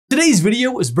Today's video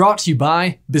was brought to you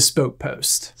by Bespoke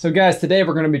Post. So guys, today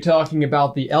we're going to be talking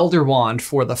about the Elder Wand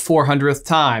for the 400th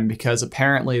time, because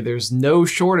apparently there's no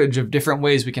shortage of different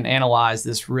ways we can analyze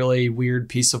this really weird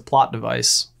piece of plot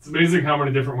device. It's amazing how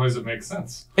many different ways it makes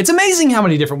sense. It's amazing how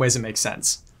many different ways it makes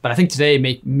sense. But I think today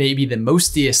may be the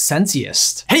most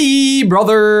sensiest. Hey,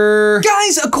 brother!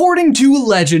 Guys, according to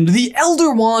legend, the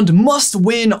Elder Wand must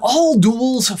win all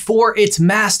duels for its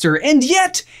master, and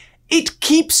yet it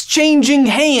keeps changing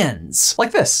hands.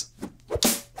 Like this.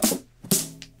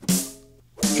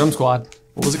 Drum Squad.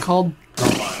 What was it called?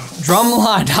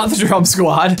 Drumline, not the Drum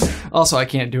Squad. Also, I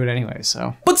can't do it anyway,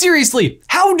 so. But seriously,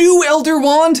 how do, Elder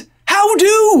Wand? How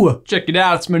do? Check it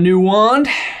out, it's my new wand.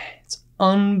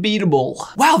 Unbeatable.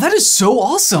 Wow, that is so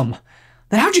awesome.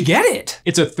 Then how'd you get it?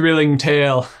 It's a thrilling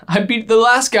tale. I beat the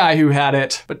last guy who had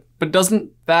it, but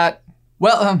doesn't that,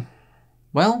 well.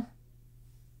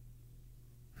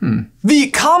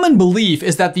 The common belief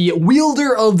is that the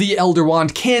wielder of the Elder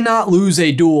Wand cannot lose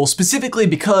a duel, specifically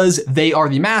because they are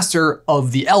the master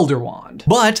of the Elder Wand.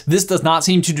 But this does not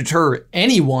seem to deter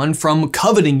anyone from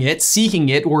coveting it, seeking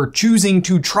it, or choosing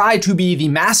to try to be the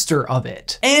master of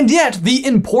it. And yet, the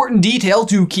important detail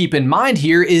to keep in mind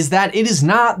here is that it is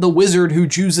not the wizard who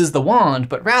chooses the wand,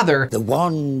 but rather the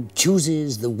wand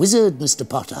chooses the wizard, Mr.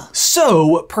 Potter.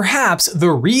 So perhaps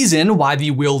the reason why the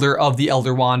wielder of the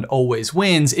Elder Wand always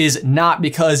wins is not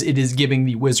because it is giving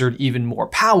the wizard even more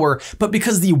power, but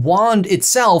because the wand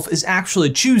itself is actually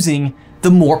choosing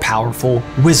the more powerful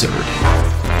wizard.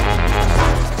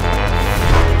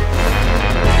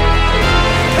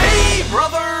 Hey,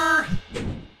 brother!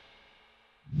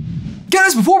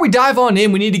 Guys, before we dive on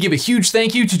in, we need to give a huge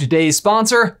thank you to today's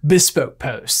sponsor, Bespoke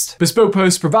Post. Bespoke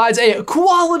Post provides a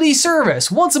quality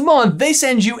service. Once a month, they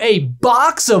send you a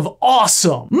box of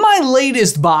awesome. My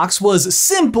latest box was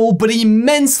simple, but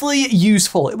immensely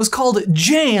useful. It was called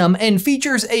Jam and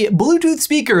features a Bluetooth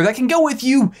speaker that can go with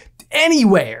you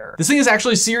anywhere. This thing is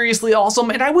actually seriously awesome,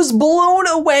 and I was blown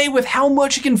away with how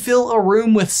much it can fill a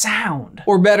room with sound.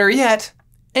 Or better yet,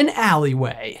 an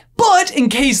alleyway. But in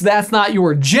case that's not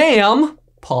your jam,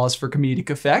 pause for comedic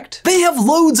effect, they have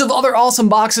loads of other awesome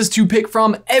boxes to pick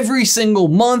from every single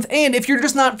month, and if you're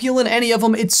just not feeling any of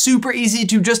them, it's super easy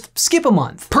to just skip a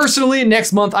month. Personally,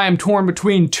 next month I am torn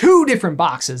between two different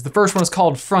boxes. The first one is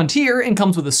called Frontier and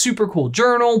comes with a super cool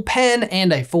journal, pen,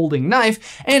 and a folding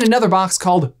knife, and another box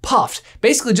called Puffed.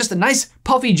 Basically just a nice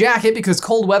puffy jacket because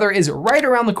cold weather is right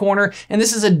around the corner, and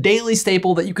this is a daily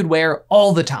staple that you could wear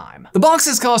all the time. The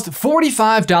boxes cost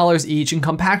 $45 each and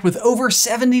come packed with over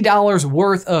 $70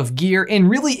 worth of gear, and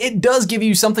really it does give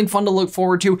you something fun to look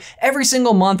forward to every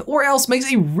single month, or else makes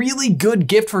a really good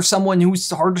gift for someone who's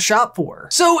hard to shop for.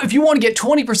 So if you want to get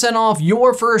 20% off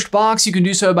your first box, you can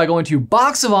do so by going to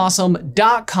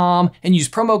boxofawesome.com and use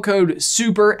promo code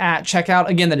SUPER at checkout.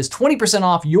 Again, that is 20%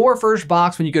 off your first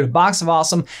box when you go to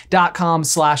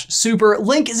boxofawesome.com/super.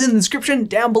 Link is in the description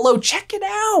down below. Check it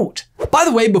out. By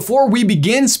the way, before we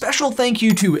begin, special thank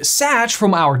you to Satch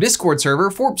from our Discord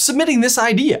server for submitting this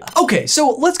idea. Okay,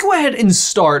 so let's go ahead and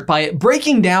start by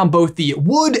breaking down both the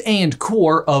wood and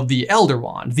core of the Elder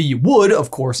Wand. The wood,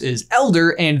 of course, is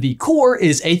Elder, and the core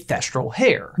is a Thestral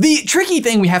hair. The tricky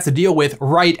thing we have to deal with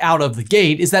right out of the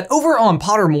gate is that over on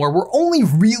Pottermore, we're only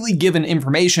really given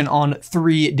information on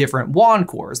 3 different wand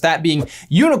cores, that being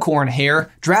Unicorn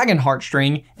Hair, Dragon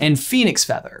Heartstring, and Phoenix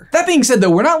Feather. That being said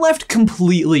though, we're not left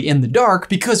completely in the dark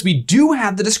because we do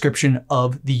have the description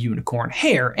of the Unicorn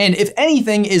Hair, and if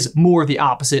anything is more the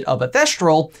opposite of a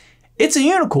Thestral, it's a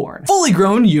unicorn. Fully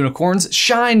grown unicorns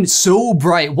shine so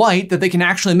bright white that they can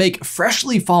actually make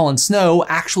freshly fallen snow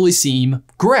actually seem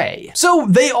gray. So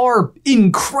they are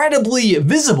incredibly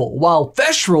visible, while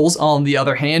Thestrals, on the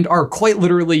other hand, are quite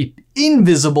literally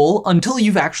invisible until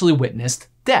you've actually witnessed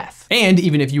death. And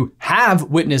even if you have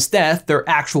witnessed death, their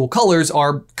actual colors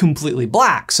are completely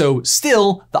black, so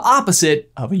still the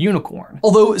opposite of a unicorn.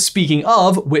 Although speaking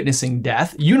of witnessing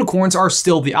death, unicorns are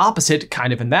still the opposite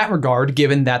kind of in that regard,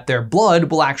 given that their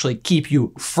blood will actually keep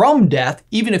you from death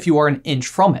even if you are an inch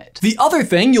from it. The other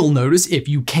thing you'll notice if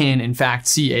you can in fact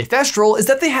see a Thestral is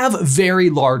that they have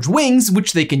very large wings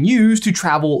which they can use to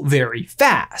travel very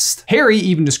fast. Harry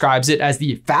even describes it as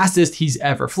the fastest he's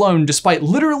ever flown, despite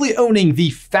literally owning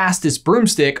the fastest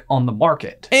broomstick on the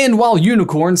market. And while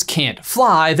unicorns can't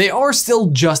fly, they are still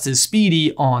just as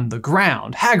speedy on the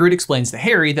ground. Hagrid explains to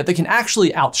Harry that they can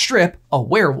actually outstrip a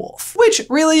werewolf. Which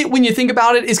really, when you think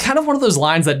about it, is kind of one of those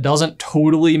lines that doesn't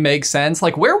totally make sense.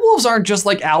 Like, werewolves aren't just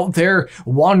like out there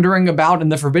wandering about in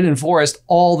the Forbidden Forest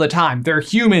all the time. They're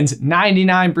humans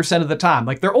 99% of the time.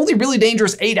 Like, they're only really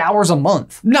dangerous 8 hours a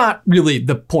month. Not really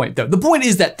the point though. The point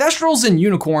is that Thestrals and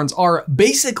unicorns unicorns are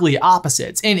basically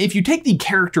opposites, and if you take the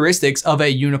characteristics of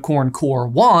a unicorn core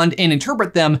wand and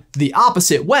interpret them the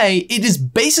opposite way, it is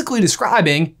basically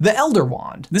describing the Elder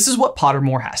Wand. This is what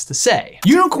Pottermore has to say.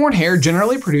 Unicorn hair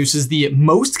generally produces the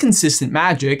most consistent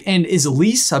magic and is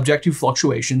least subject to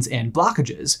fluctuations and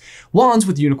blockages. Wands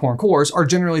with unicorn cores are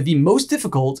generally the most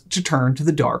difficult to turn to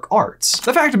the dark arts.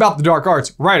 The fact about the dark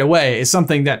arts right away is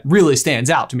something that really stands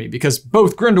out to me because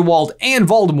both Grindelwald and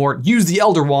Voldemort use the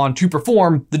Elder Wand to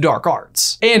perform the dark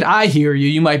arts. And I hear you,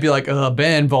 you might be like,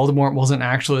 Ben, Voldemort wasn't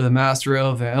actually the master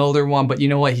of the Elder Wand, but you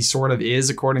know what, he sort of is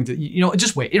according to,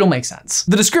 just wait, it'll make sense.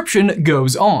 The description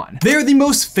goes on. They are the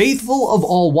most faithful of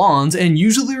all wands and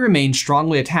usually remain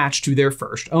strongly attached to their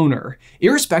first owner,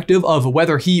 irrespective of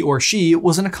whether he or she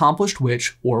was an accomplished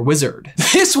witch or wizard.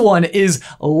 This one is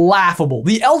laughable.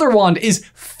 The Elder Wand is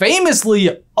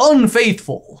famously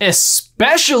unfaithful,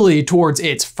 especially towards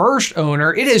its first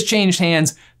owner. It has changed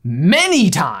hands many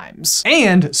times,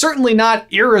 and certainly not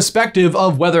irrespective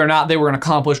of whether or not they were an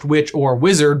accomplished witch or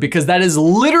wizard, because that is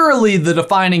literally the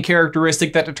defining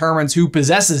characteristic that determines who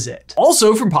possesses it.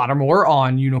 Also from Pottermore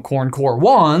on unicorn core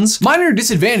wands, minor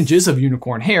disadvantages of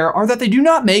unicorn hair are that they do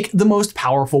not make the most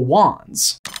powerful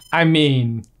wands. I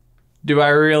mean, do I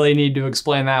really need to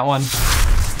explain that one?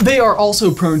 They are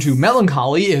also prone to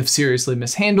melancholy if seriously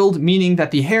mishandled, meaning that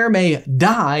the hair may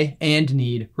die and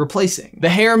need replacing. The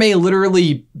hair may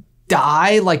literally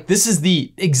die, like this is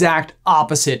the exact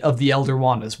opposite of the Elder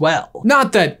Wand as well.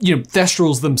 Not that,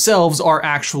 Thestrals themselves are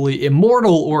actually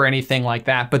immortal or anything like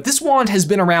that, but this wand has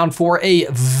been around for a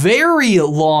very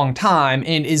long time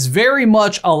and is very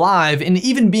much alive and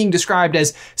even being described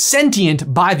as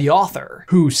sentient by the author,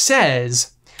 who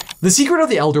says, "The secret of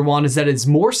the Elder Wand is that it is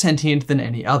more sentient than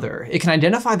any other. It can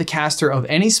identify the caster of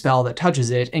any spell that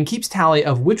touches it and keeps tally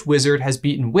of which wizard has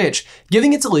beaten which,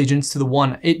 giving its allegiance to the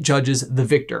one it judges the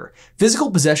victor.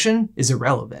 Physical possession is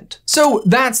irrelevant." So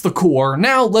that's the core.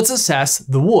 Now let's assess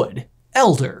the wood.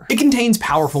 Elder. It contains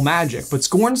powerful magic, but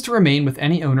scorns to remain with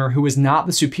any owner who is not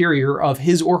the superior of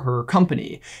his or her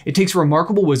company. It takes a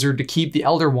remarkable wizard to keep the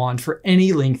Elder Wand for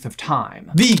any length of time.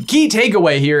 The key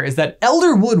takeaway here is that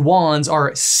Elderwood wands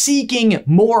are seeking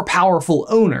more powerful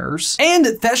owners, and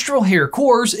Thestral hair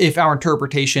cores, if our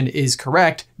interpretation is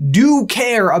correct, do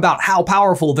care about how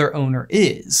powerful their owner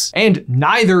is. And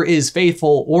neither is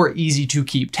faithful or easy to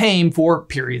keep tame for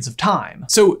periods of time.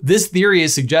 So this theory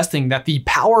is suggesting that the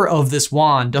power of this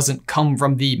wand doesn't come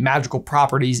from the magical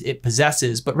properties it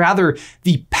possesses, but rather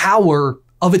the power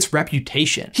of its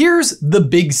reputation. Here's the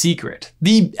big secret.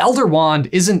 The Elder Wand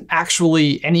isn't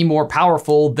actually any more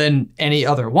powerful than any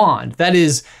other wand. That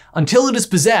is, until it is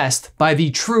possessed by the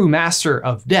true master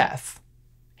of death,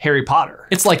 Harry Potter.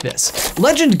 It's like this.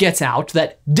 Legend gets out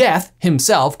that Death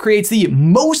himself creates the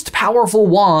most powerful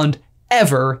wand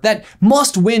ever that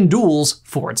must win duels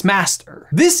for its master.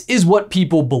 This is what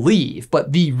people believe,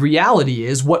 but the reality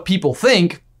is what people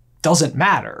think doesn't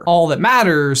matter. All that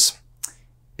matters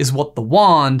is what the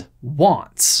wand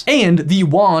wants. And the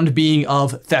wand, being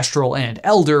of Thestral and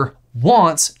Elder,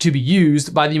 wants to be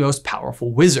used by the most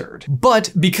powerful wizard.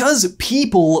 But because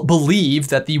people believe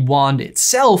that the wand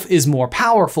itself is more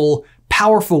powerful,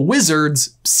 powerful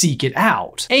wizards seek it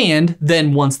out. And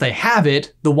then once they have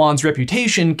it, the wand's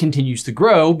reputation continues to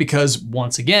grow because,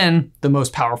 once again, the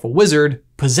most powerful wizard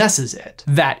possesses it.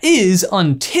 That is,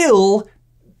 until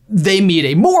they meet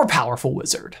a more powerful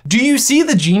wizard. Do you see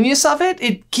the genius of it?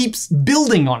 It keeps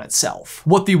building on itself.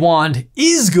 What the wand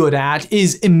is good at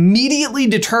is immediately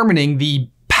determining the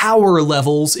power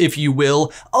levels, if you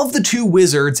will, of the two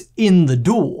wizards in the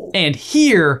duel. And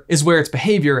here is where its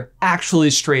behavior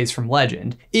actually strays from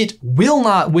legend. It will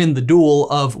not win the duel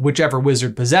of whichever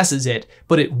wizard possesses it,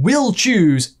 but it will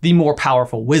choose the more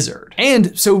powerful wizard.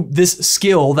 And so this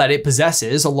skill that it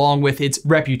possesses, along with its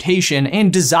reputation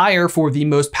and desire for the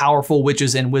most powerful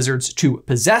witches and wizards to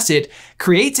possess it,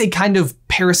 creates a kind of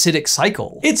parasitic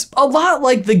cycle. It's a lot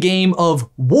like the game of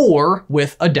War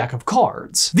with a deck of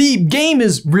cards. The game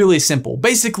is really simple.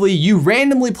 Basically, you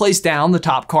randomly place down the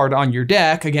top card on your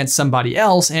deck against somebody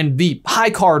else, and the high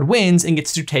card wins and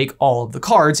gets to take all of the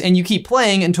cards, and you keep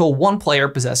playing until one player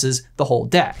possesses the whole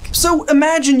deck. So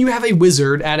imagine you have a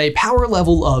wizard at a power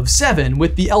level of 7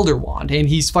 with the Elder Wand, and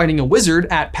he's fighting a wizard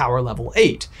at power level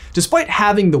 8. Despite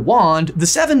having the wand, the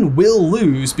 7 will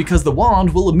lose because the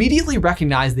wand will immediately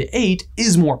recognize the 8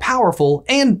 is more powerful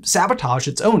and sabotage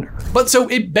its owner. But so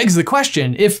it begs the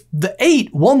question, if the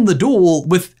 8 won the duel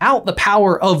without the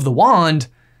power of the wand,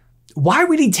 why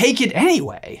would he take it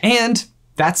anyway? And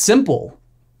that's simple.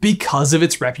 because of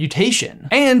its reputation.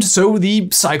 And so the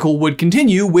cycle would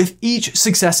continue with each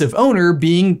successive owner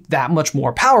being that much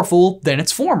more powerful than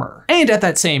its former. And at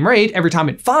that same rate, every time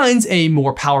it finds a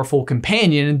more powerful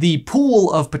companion, the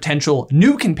pool of potential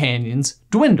new companions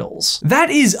dwindles. That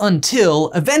is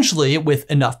until eventually, with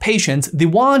enough patience, the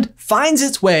wand finds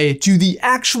its way to the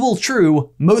actual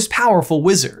true most powerful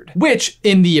wizard, which,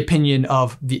 in the opinion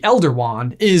of the Elder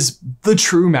Wand, is the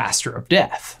true master of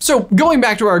death. So going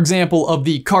back to our example of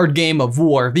the card game of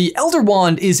war, the Elder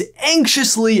Wand is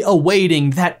anxiously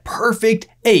awaiting that perfect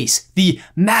ace, the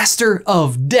master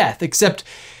of death, except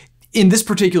in this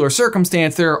particular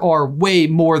circumstance, there are way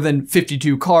more than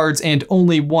 52 cards and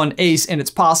only one ace, and it's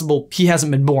possible he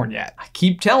hasn't been born yet. I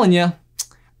keep telling you,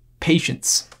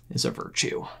 patience is a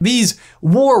virtue. These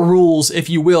war rules, if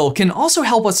you will, can also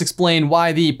help us explain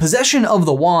why the possession of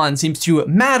the wand seems to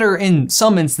matter in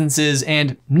some instances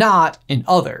and not in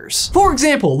others. For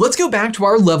example, let's go back to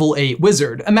our level 8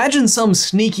 wizard. Imagine some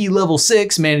sneaky level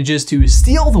 6 manages to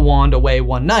steal the wand away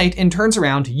one night and turns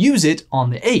around to use it on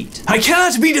the 8. I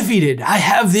cannot be defeated. I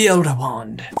have the Elder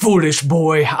Wand. Foolish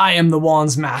boy, I am the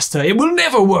wand's master. It will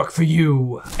never work for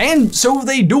you. And so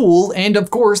they duel, and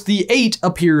of course the 8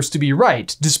 appears to be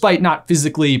right. Despite not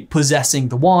physically possessing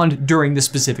the wand during the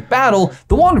specific battle,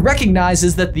 the wand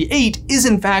recognizes that the 8 is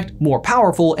in fact more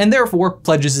powerful and therefore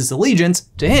pledges its allegiance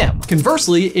to him.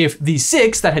 Conversely, if the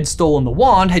 6 that had stolen the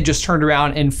wand had just turned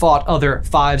around and fought other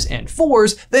 5s and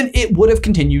 4s, then it would have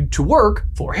continued to work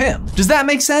for him. Does that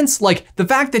make sense? Like, the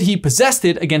fact that he possessed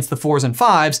it against the 4s and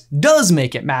 5s does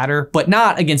make it matter, but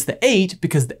not against the 8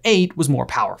 because the 8 was more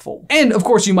powerful. And of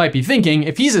course you might be thinking,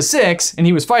 if he's a 6 and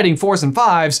he was fighting 4s and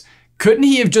 5s, couldn't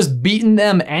he have just beaten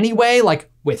them anyway,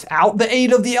 like without the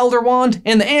aid of the Elder Wand?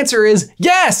 And the answer is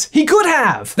yes, he could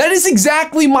have. That is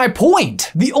exactly my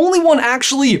point. The only one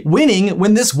actually winning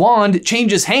when this wand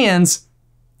changes hands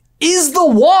is the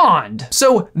wand.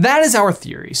 So that is our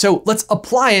theory. So let's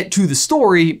apply it to the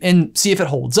story and see if it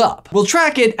holds up. We'll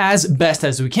track it as best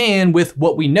as we can with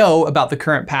what we know about the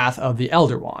current path of the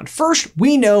Elder Wand. First,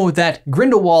 we know that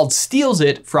Grindelwald steals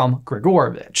it from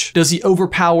Gregorovitch. Does he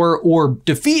overpower or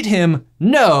defeat him?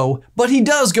 No, but he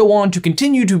does go on to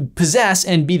continue to possess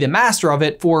and be the master of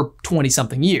it for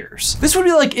 20-something years. This would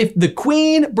be like if the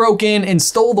queen broke in and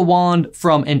stole the wand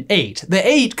from an 8. The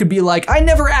 8 could be like, I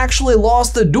never actually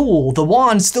lost the duel. The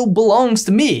wand still belongs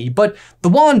to me, but the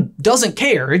wand doesn't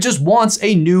care. It just wants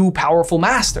a new powerful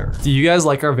master. Do you guys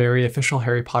like our very official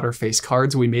Harry Potter face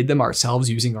cards? We made them ourselves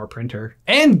using our printer.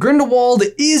 And Grindelwald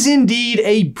is indeed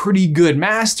a pretty good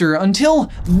master until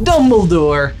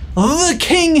Dumbledore, the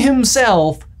king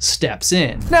himself, steps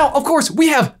in. Now, of course, we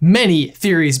have many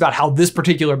theories about how this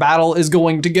particular battle is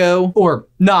going to go, or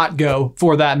not go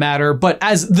for that matter, but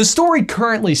as the story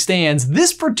currently stands,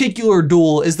 this particular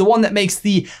duel is the one that makes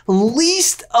the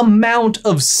least amount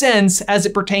of sense as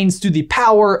it pertains to the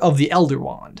power of the Elder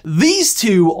Wand. These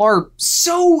two are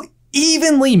so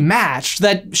evenly matched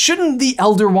that shouldn't the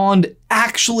Elder Wand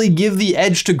actually give the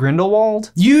edge to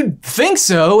Grindelwald? You'd think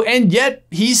so, and yet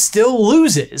he still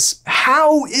loses.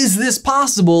 How is this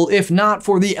possible if not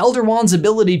for the Elder Wand's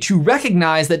ability to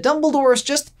recognize that Dumbledore is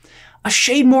just a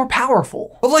shade more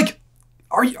powerful? But like,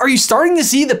 are you starting to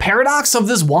see the paradox of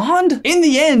this wand? In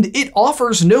the end, it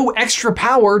offers no extra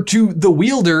power to the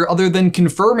wielder other than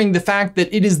confirming the fact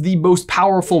that it is the most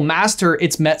powerful master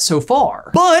it's met so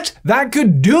far. But that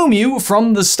could doom you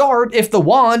from the start if the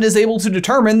wand is able to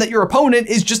determine that your opponent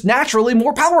is just naturally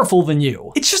more powerful than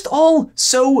you. It's just all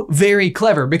so very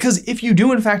clever, because if you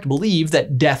do in fact believe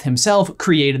that Death himself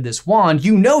created this wand,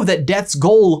 you know that Death's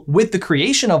goal with the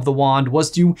creation of the wand was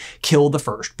to kill the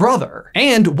first brother.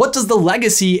 And what does the legacy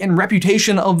and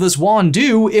reputation of this wand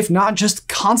do if not just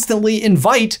constantly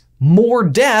invite more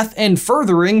death and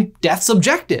furthering Death's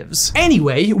objectives?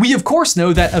 Anyway, we of course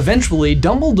know that eventually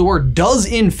Dumbledore does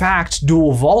in fact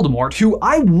duel Voldemort, who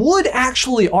I would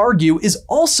actually argue is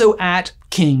also at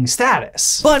king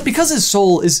status. But because his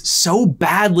soul is so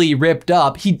badly ripped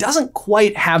up, he doesn't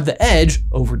quite have the edge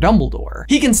over Dumbledore.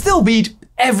 He can still beat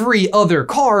every other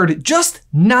card, just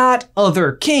not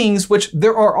other kings, which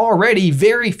there are already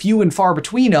very few and far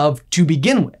between of to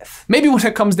begin with. Maybe when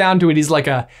it comes down to it, he's like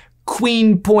a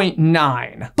Queen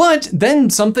 0.9. But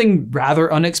then something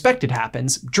rather unexpected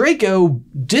happens. Draco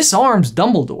disarms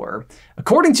Dumbledore.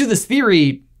 According to this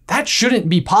theory, that shouldn't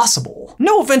be possible.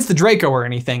 No offense to Draco or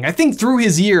anything. I think through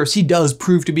his years, he does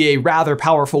prove to be a rather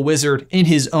powerful wizard in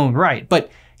his own right,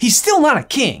 but he's still not a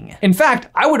king. In fact,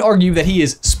 I would argue that he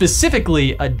is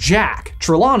specifically a jack.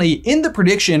 Trelawney, in the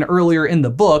prediction earlier in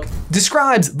the book,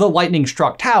 describes the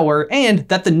lightning-struck tower and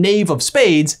that the knave of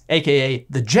spades, aka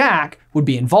the jack, would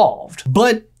be involved.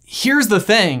 But here's the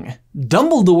thing.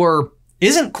 Dumbledore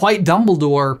isn't quite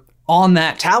Dumbledore on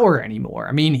that tower anymore.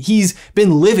 I mean, he's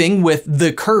been living with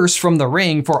the curse from the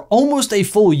ring for almost a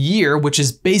full year, which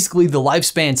is basically the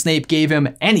lifespan Snape gave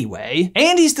him anyway.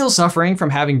 And he's still suffering from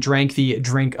having drank the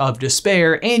drink of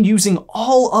despair and using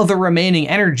all of the remaining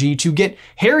energy to get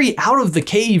Harry out of the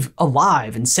cave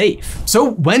alive and safe.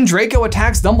 So when Draco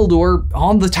attacks Dumbledore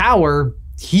on the tower,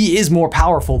 he is more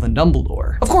powerful than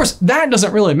Dumbledore. Of course, that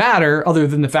doesn't really matter other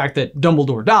than the fact that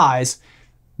Dumbledore dies,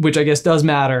 which I guess does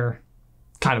matter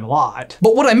kind of a lot.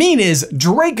 But what I mean is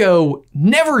Draco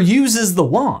never uses the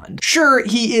wand. Sure,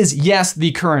 he is, yes,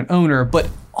 the current owner, but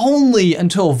only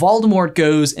until Voldemort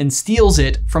goes and steals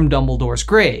it from Dumbledore's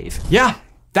grave. Yeah,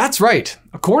 that's right.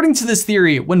 According to this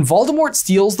theory, when Voldemort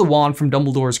steals the wand from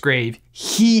Dumbledore's grave,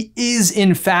 he is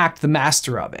in fact the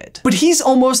master of it. But he's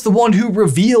almost the one who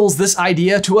reveals this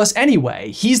idea to us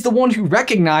anyway. He's the one who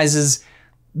recognizes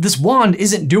this wand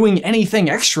isn't doing anything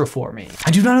extra for me.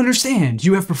 I do not understand.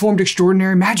 You have performed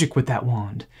extraordinary magic with that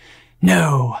wand.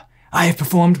 No, I have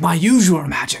performed my usual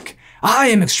magic. I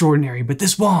am extraordinary, but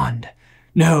this wand,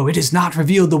 no, it has not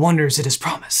revealed the wonders it has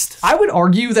promised. I would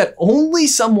argue that only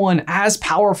someone as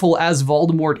powerful as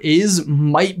Voldemort is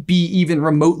might be even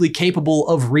remotely capable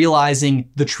of realizing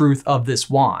the truth of this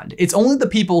wand. It's only the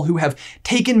people who have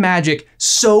taken magic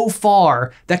so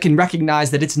far that can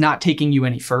recognize that it's not taking you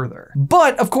any further.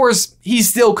 But of course, he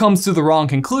still comes to the wrong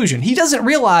conclusion. He doesn't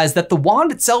realize that the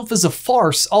wand itself is a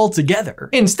farce altogether.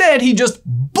 Instead, he just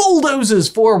bulldozes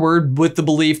forward with the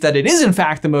belief that it is in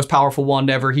fact the most powerful wand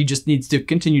ever. He just needs to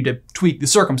continue to tweak the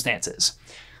circumstances,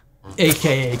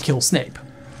 aka kill Snape.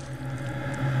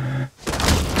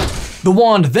 The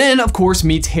wand then, of course,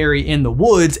 meets Harry in the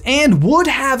woods and would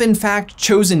have in fact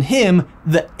chosen him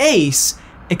the ace,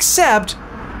 except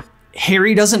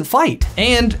Harry doesn't fight.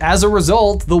 And as a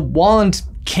result, the wand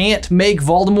can't make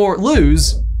Voldemort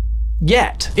lose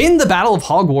yet. In the Battle of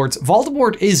Hogwarts,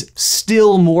 Voldemort is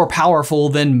still more powerful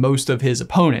than most of his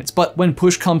opponents, but when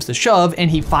push comes to shove and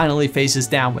he finally faces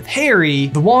down with Harry,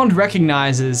 the wand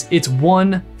recognizes its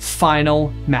one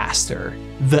final master,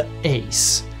 the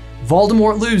ace.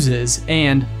 Voldemort loses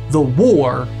and the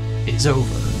war is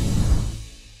over.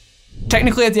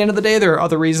 Technically, at the end of the day, there are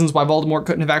other reasons why Voldemort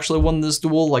couldn't have actually won this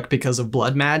duel, like because of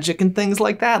blood magic and things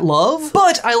like that, love.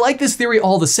 But I like this theory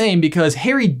all the same because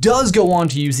Harry does go on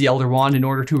to use the Elder Wand in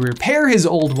order to repair his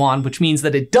old wand, which means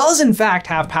that it does in fact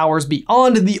have powers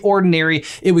beyond the ordinary.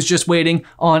 It was just waiting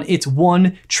on its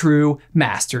one true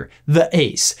master, the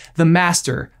ace, the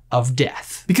master of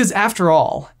death. Because after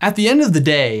all, at the end of the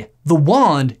day, the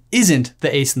wand isn't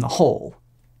the ace in the hole.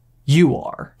 You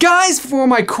are. Guys, for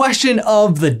my question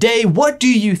of the day, what do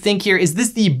you think here? Is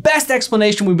this the best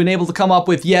explanation we've been able to come up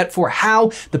with yet for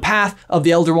how the path of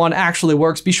the Elder Wand actually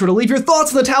works? Be sure to leave your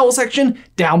thoughts in the towel section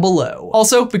down below.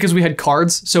 Also, because we had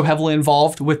cards so heavily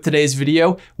involved with today's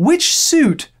video, which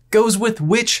suit goes with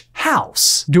which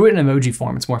house? Do it in emoji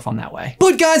form, it's more fun that way.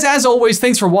 But guys, as always,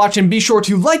 thanks for watching. Be sure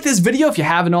to like this video if you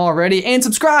haven't already and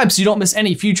subscribe so you don't miss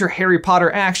any future Harry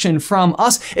Potter action from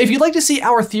us. If you'd like to see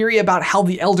our theory about how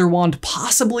the Elder Wand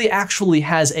possibly actually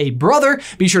has a brother,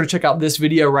 be sure to check out this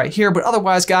video right here. But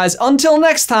otherwise, guys, until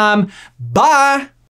next time, bye.